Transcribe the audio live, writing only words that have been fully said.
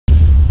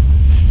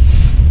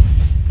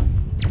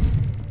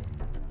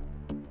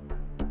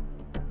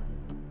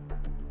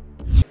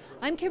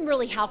I'm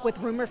Kimberly Hauk with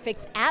Rumor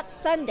Fix at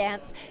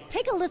Sundance.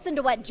 Take a listen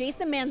to what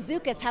Jason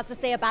Mantzoukas has to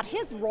say about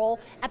his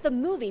role at the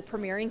movie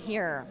premiering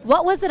here.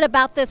 What was it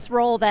about this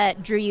role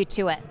that drew you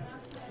to it?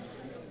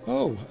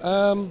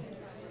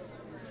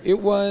 It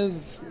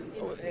was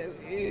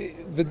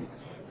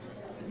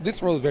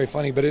this role is very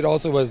funny, but it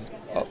also was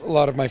a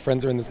lot of my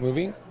friends are in this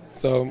movie,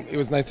 so it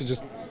was nice to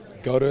just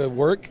go to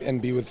work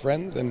and be with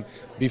friends and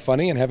be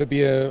funny and have it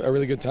be a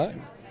really good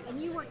time.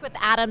 And you worked with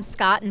Adam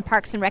Scott in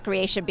Parks and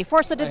Recreation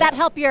before, so did that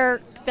help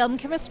your film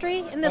chemistry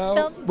in this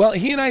film? Well,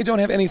 he and I don't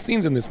have any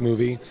scenes in this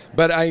movie,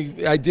 but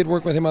I did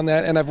work with him on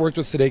that, and I've worked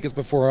with Sudeikis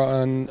before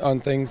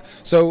on things.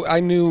 So I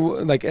knew,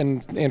 like,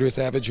 and Andrea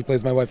Savage, who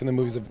plays my wife in the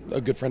movie, is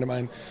a good friend of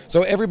mine.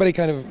 So everybody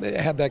kind of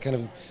had that kind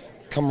of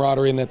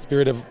camaraderie and that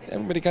spirit of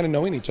everybody kind of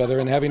knowing each other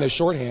and having a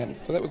shorthand.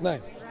 So that was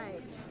nice.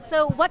 Right.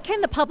 So what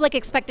can the public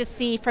expect to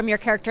see from your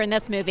character in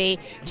this movie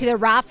to the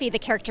Rafi, the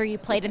character you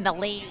played in The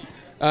League?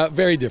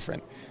 Very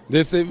different.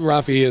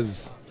 Rafi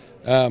is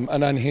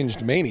an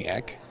unhinged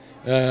maniac,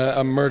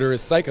 a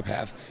murderous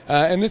psychopath,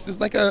 and this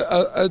is like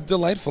a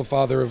delightful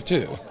father of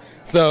two.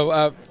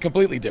 So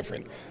completely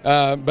different,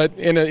 but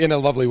in a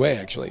lovely way,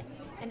 actually.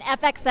 And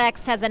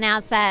FXX has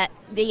announced that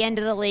the end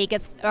of The League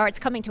it's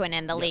coming to an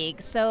end. The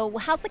League. So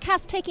how's the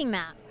cast taking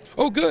that?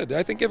 Oh, good.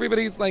 I think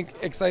everybody's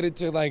excited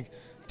to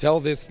tell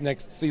this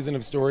next season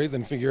of stories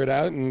and figure it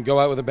out and go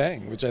out with a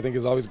bang, which I think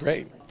is always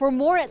great. For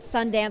more at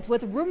Sundance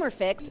with Rumor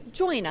Fix,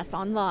 join us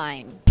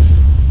online.